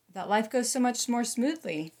truths, that life goes so much more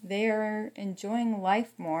smoothly. They are enjoying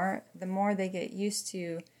life more the more they get used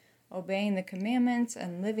to obeying the commandments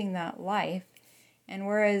and living that life. And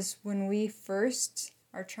whereas when we first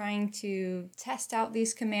are trying to test out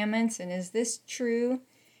these commandments, and is this true?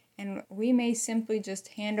 And we may simply just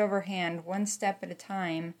hand over hand, one step at a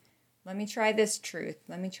time, let me try this truth,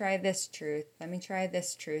 let me try this truth, let me try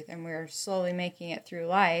this truth. And we're slowly making it through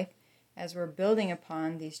life as we're building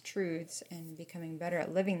upon these truths and becoming better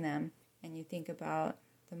at living them. And you think about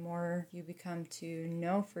the more you become to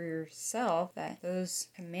know for yourself that those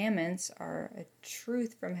commandments are a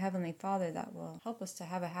truth from Heavenly Father that will help us to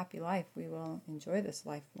have a happy life. We will enjoy this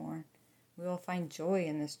life more. We will find joy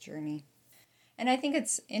in this journey. And I think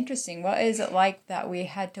it's interesting. What is it like that we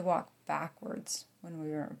had to walk backwards when we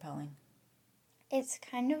were rappelling? It's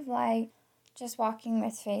kind of like just walking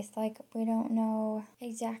with faith. Like, we don't know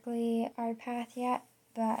exactly our path yet,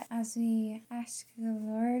 but as we ask the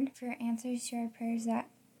Lord for answers to our prayers, that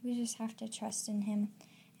we just have to trust in Him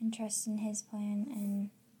and trust in His plan and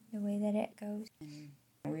the way that it goes.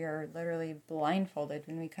 We are literally blindfolded.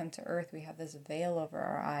 When we come to earth, we have this veil over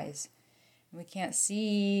our eyes. We can't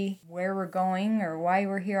see where we're going or why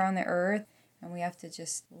we're here on the earth. And we have to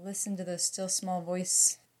just listen to those still small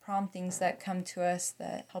voice promptings that come to us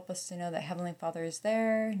that help us to know that Heavenly Father is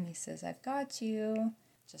there. And He says, I've got you.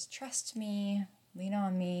 Just trust me. Lean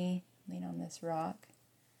on me. Lean on this rock.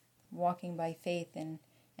 Walking by faith. And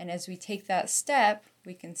as we take that step,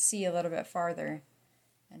 we can see a little bit farther.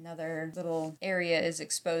 Another little area is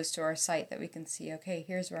exposed to our sight that we can see, okay,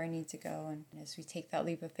 here's where I need to go. And as we take that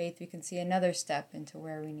leap of faith, we can see another step into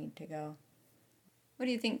where we need to go. What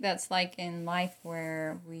do you think that's like in life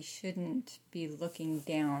where we shouldn't be looking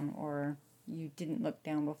down, or you didn't look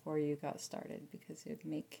down before you got started because it would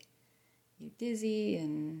make you dizzy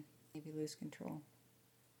and maybe lose control?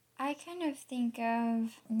 I kind of think of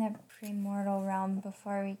in the premortal realm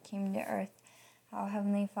before we came to earth, how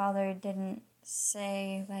Heavenly Father didn't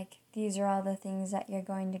say, like, these are all the things that you're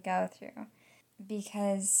going to go through.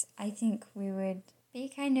 Because I think we would be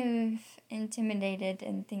kind of intimidated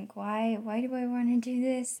and think, why do I want to do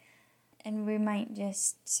this? And we might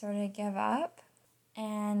just sort of give up.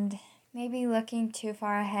 And maybe looking too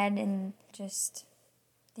far ahead and just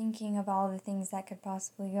thinking of all the things that could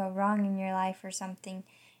possibly go wrong in your life or something.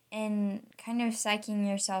 And kind of psyching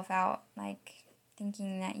yourself out, like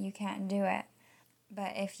thinking that you can't do it.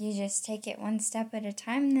 But if you just take it one step at a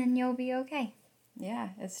time, then you'll be okay. Yeah,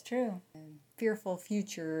 it's true. Fearful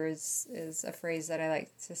future is a phrase that I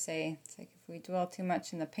like to say. It's like if we dwell too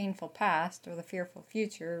much in the painful past or the fearful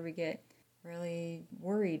future, we get really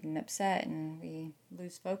worried and upset and we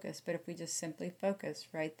lose focus. But if we just simply focus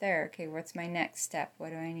right there, okay, what's my next step?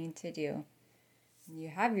 What do I need to do? You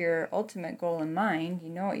have your ultimate goal in mind. You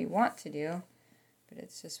know what you want to do. But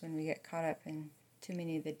it's just when we get caught up in too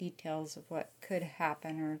many of the details of what could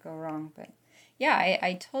happen or go wrong. But yeah,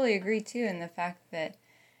 I totally agree too in the fact that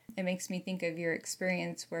it makes me think of your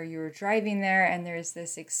experience where you were driving there and there's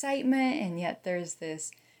this excitement and yet there's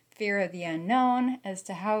this fear of the unknown as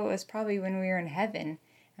to how it was probably when we were in heaven.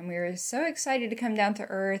 And we were so excited to come down to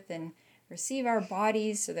earth and receive our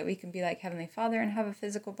bodies so that we can be like Heavenly Father and have a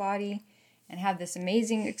physical body and have this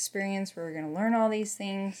amazing experience where we're going to learn all these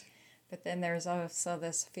things. But then there's also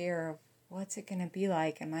this fear of, what's it going to be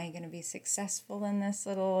like? Am I going to be successful in this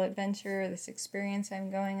little adventure, this experience I'm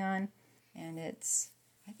going on? And it's,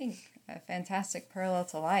 I think, a fantastic parallel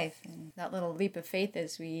to life. And that little leap of faith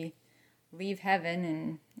as we leave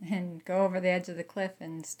heaven and go over the edge of the cliff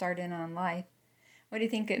and start in on life. What do you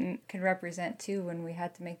think it could represent, too, when we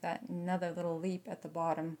had to make that another little leap at the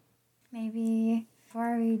bottom? Maybe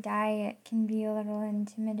before we die, it can be a little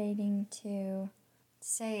intimidating to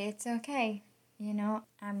say, it's okay. You know,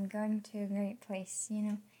 I'm going to a great place, you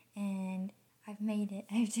know, and I've made it.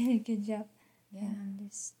 I've done a good job. Yeah. And I'm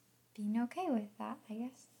just being okay with that, I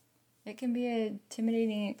guess. It can be an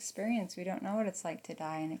intimidating experience. We don't know what it's like to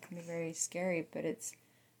die, and it can be very scary, but it's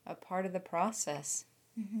a part of the process.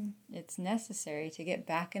 Mm-hmm. It's necessary to get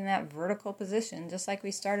back in that vertical position, just like we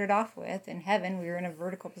started off with. In heaven, we were in a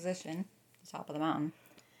vertical position, the top of the mountain.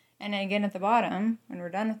 And again at the bottom, when we're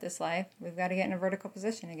done with this life, we've got to get in a vertical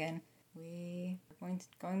position again. We are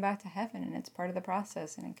going back to heaven, and it's part of the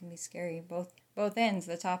process, and it can be scary, both ends,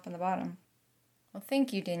 the top and the bottom. Well,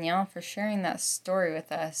 thank you, Danielle, for sharing that story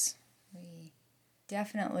with us. We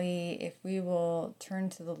definitely, if we will turn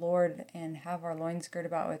to the Lord and have our loins girt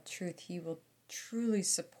about with truth, He will truly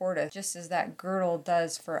support us. Just as that girdle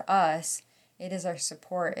does for us, it is our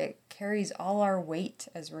support. It carries all our weight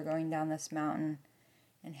as we're going down this mountain.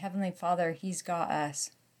 And Heavenly Father, He's got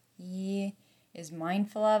us. He is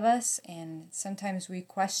mindful of us, and sometimes we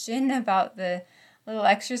question about the little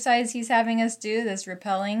exercise He's having us do, this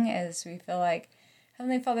rappelling, as we feel like,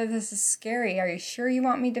 Heavenly Father, this is scary. Are you sure you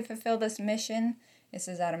want me to fulfill this mission? This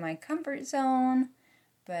is out of my comfort zone.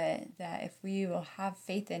 But that if we will have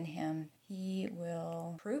faith in Him, He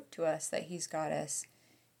will prove to us that He's got us.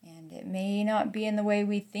 And it may not be in the way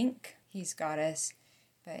we think He's got us,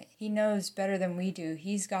 but He knows better than we do.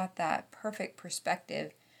 He's got that perfect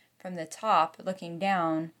perspective from the top looking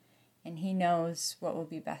down, and He knows what will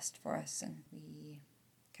be best for us, and we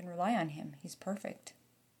can rely on Him. He's perfect.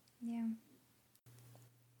 Yeah.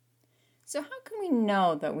 So how can we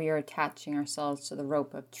know that we are attaching ourselves to the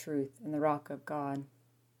rope of truth and the rock of God?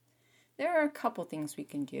 There are a couple things we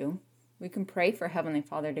can do. We can pray for Heavenly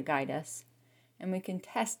Father to guide us, and we can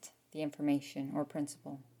test the information or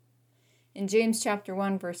principle. In James chapter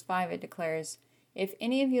 1, verse 5, it declares, "If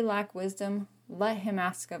any of you lack wisdom, let him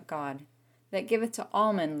ask of God, that giveth to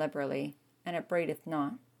all men liberally, and upbraideth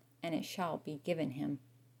not, and it shall be given him."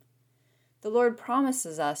 The Lord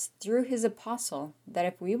promises us through His apostle that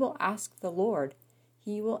if we will ask the Lord,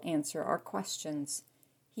 He will answer our questions.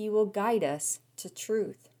 He will guide us to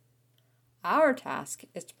truth. Our task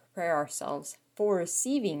is to prepare ourselves for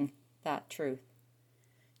receiving that truth.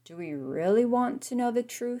 Do we really want to know the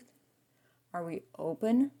truth? Are we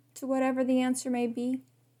open to whatever the answer may be?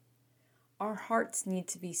 Our hearts need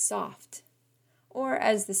to be soft. Or,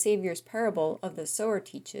 as the Savior's parable of the sower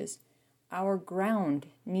teaches, our ground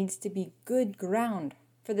needs to be good ground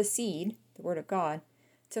for the seed, the Word of God,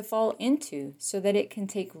 to fall into so that it can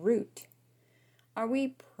take root. Are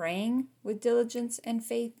we praying with diligence and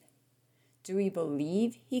faith? Do we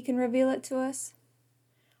believe He can reveal it to us?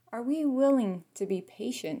 Are we willing to be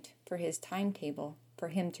patient for His timetable, for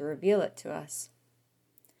Him to reveal it to us?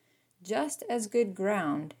 Just as good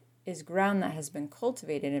ground is ground that has been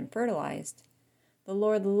cultivated and fertilized, the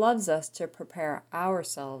Lord loves us to prepare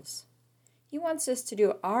ourselves. He wants us to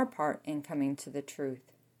do our part in coming to the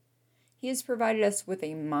truth. He has provided us with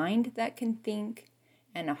a mind that can think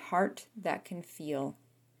and a heart that can feel.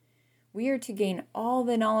 We are to gain all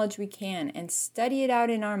the knowledge we can and study it out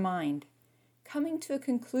in our mind, coming to a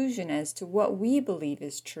conclusion as to what we believe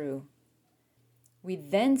is true. We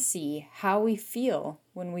then see how we feel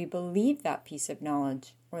when we believe that piece of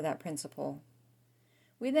knowledge or that principle.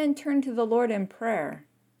 We then turn to the Lord in prayer,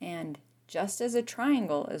 and just as a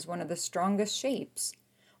triangle is one of the strongest shapes,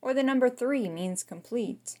 or the number 3 means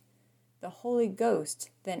complete, the Holy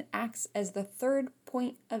Ghost then acts as the third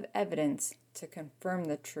point of evidence to confirm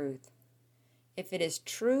the truth. If it is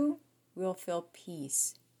true, we'll feel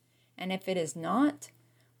peace, and if it is not,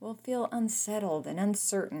 we'll feel unsettled and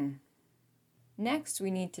uncertain. Next, we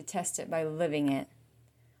need to test it by living it.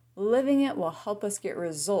 Living it will help us get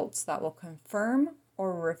results that will confirm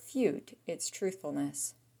or refute its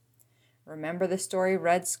truthfulness. Remember the story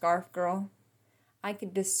Red Scarf Girl? I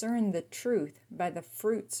could discern the truth by the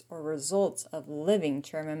fruits or results of living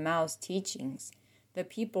Chairman Mao's teachings. The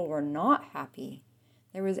people were not happy.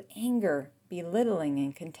 There was anger, belittling,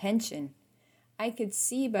 and contention. I could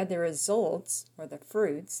see by the results, or the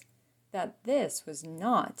fruits, that this was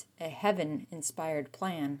not a heaven-inspired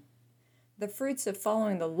plan. The fruits of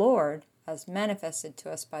following the Lord, as manifested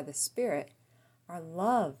to us by the Spirit, are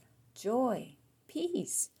love, joy,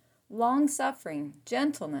 peace, long-suffering,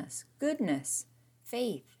 gentleness, goodness,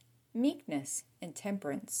 faith, meekness, and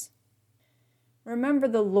temperance. Remember,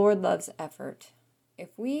 the Lord loves effort. If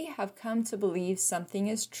we have come to believe something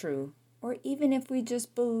is true, or even if we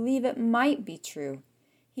just believe it might be true,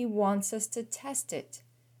 He wants us to test it,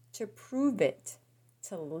 to prove it,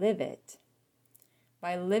 to live it.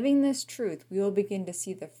 By living this truth, we will begin to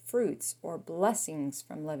see the fruits or blessings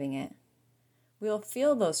from living it. We'll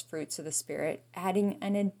feel those fruits of the Spirit, adding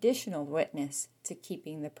an additional witness to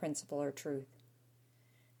keeping the principle or truth.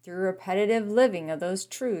 Through repetitive living of those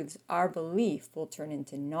truths, our belief will turn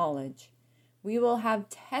into knowledge. We will have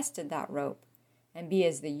tested that rope and be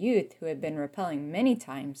as the youth who had been rappelling many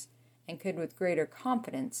times and could with greater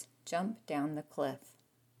confidence jump down the cliff.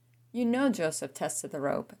 You know Joseph tested the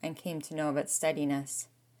rope and came to know of its steadiness.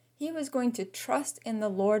 He was going to trust in the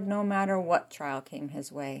Lord no matter what trial came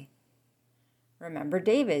his way. Remember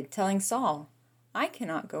David telling Saul, "I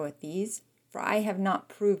cannot go with these, for I have not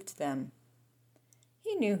proved them."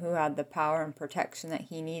 He knew who had the power and protection that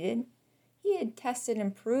he needed. He had tested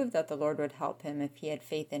and proved that the Lord would help him if he had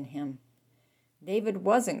faith in Him. David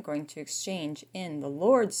wasn't going to exchange in the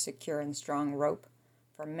Lord's secure and strong rope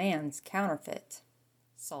for man's counterfeit,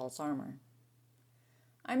 Saul's armor.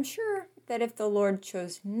 I'm sure that if the Lord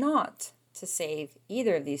chose not to save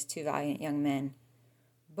either of these two valiant young men,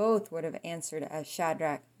 both would have answered as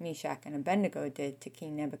Shadrach, Meshach, and Abednego did to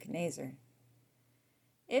King Nebuchadnezzar.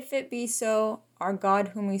 If it be so, our God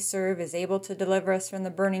whom we serve is able to deliver us from the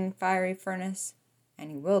burning fiery furnace, and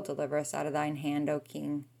He will deliver us out of thine hand, O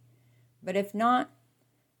King. But if not,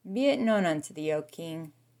 be it known unto thee, O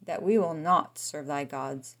King, that we will not serve thy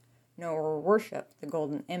gods, nor worship the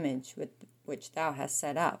golden image which thou hast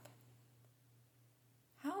set up.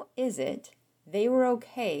 How is it they were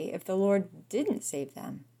okay if the Lord didn't save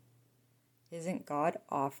them? Isn't God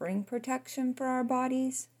offering protection for our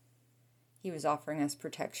bodies? He was offering us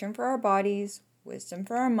protection for our bodies, wisdom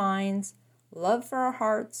for our minds, love for our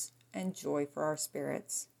hearts, and joy for our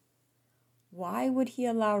spirits. Why would He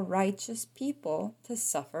allow righteous people to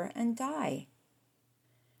suffer and die?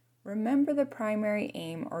 Remember, the primary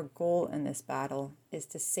aim or goal in this battle is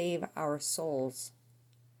to save our souls.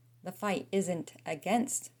 The fight isn't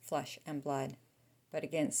against flesh and blood, but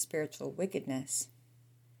against spiritual wickedness.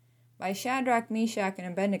 By Shadrach, Meshach, and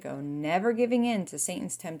Abednego never giving in to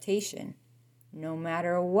Satan's temptation, no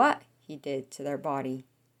matter what he did to their body,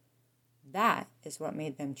 that is what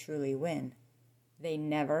made them truly win. They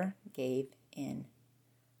never gave in.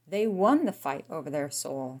 They won the fight over their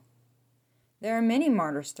soul. There are many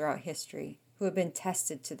martyrs throughout history who have been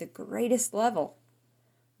tested to the greatest level.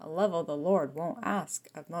 a level the Lord won't ask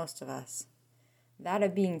of most of us. That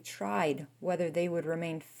of being tried whether they would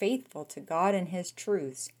remain faithful to God and His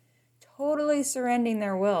truths, totally surrendering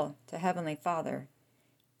their will to Heavenly Father,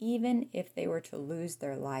 even if they were to lose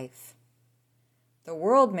their life. The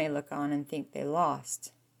world may look on and think they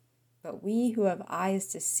lost, but we who have eyes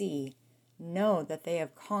to see know that they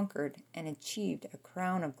have conquered and achieved a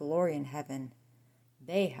crown of glory in heaven.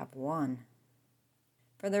 They have won.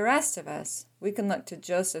 For the rest of us, we can look to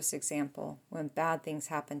Joseph's example when bad things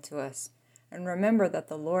happen to us and remember that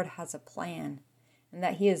the Lord has a plan and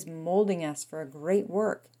that He is molding us for a great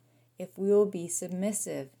work if we will be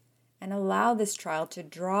submissive and allow this trial to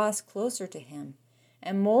draw us closer to Him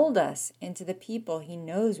and mold us into the people He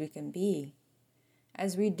knows we can be.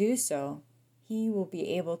 As we do so, He will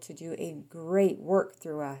be able to do a great work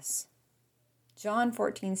through us. John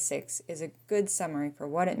 14:6 is a good summary for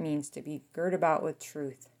what it means to be girt about with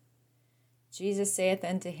truth. Jesus saith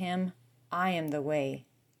unto him, I am the way,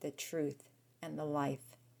 the truth, and the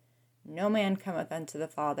life. No man cometh unto the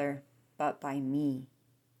Father but by me.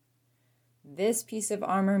 This piece of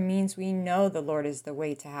armor means we know the Lord is the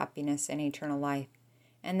way to happiness and eternal life,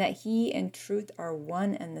 and that He and truth are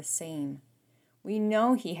one and the same. We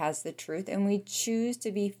know He has the truth, and we choose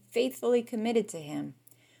to be faithfully committed to Him.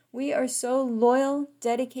 We are so loyal,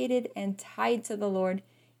 dedicated, and tied to the Lord,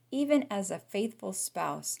 even as a faithful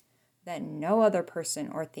spouse, that no other person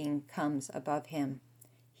or thing comes above Him.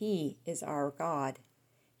 He is our God.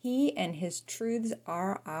 He and His truths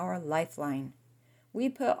are our lifeline. We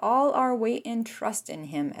put all our weight and trust in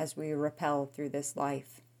Him as we rappel through this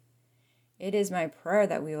life. It is my prayer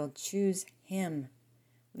that we will choose Him,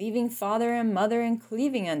 leaving father and mother and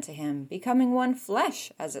cleaving unto Him, becoming one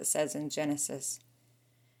flesh, as it says in Genesis.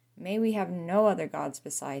 May we have no other gods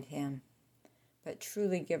beside Him, but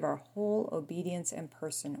truly give our whole obedience and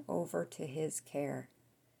person over to His care.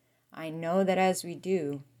 I know that as we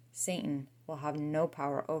do, Satan will have no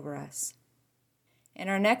power over us. In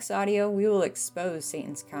our next audio, we will expose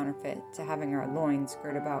Satan's counterfeit to having our loins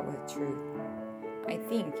girt about with truth. I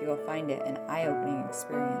think you will find it an eye-opening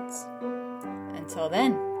experience. Until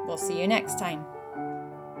then, we'll see you next time.